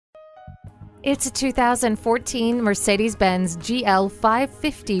It's a 2014 Mercedes-Benz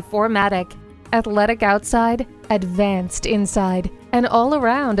GL550 4MATIC. Athletic outside, advanced inside, and all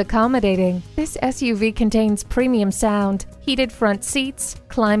around accommodating. This SUV contains premium sound, heated front seats,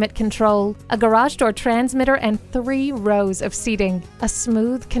 climate control, a garage door transmitter, and 3 rows of seating. A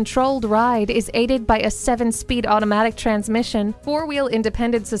smooth, controlled ride is aided by a 7-speed automatic transmission, 4-wheel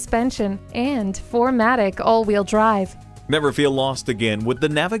independent suspension, and 4MATIC all-wheel drive. Never feel lost again with the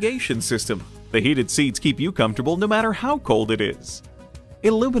navigation system. The heated seats keep you comfortable no matter how cold it is.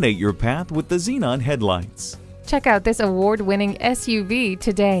 Illuminate your path with the Xenon headlights. Check out this award-winning SUV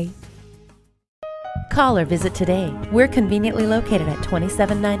today. Call or visit today. We're conveniently located at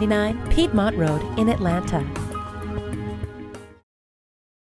 2799 Piedmont Road in Atlanta.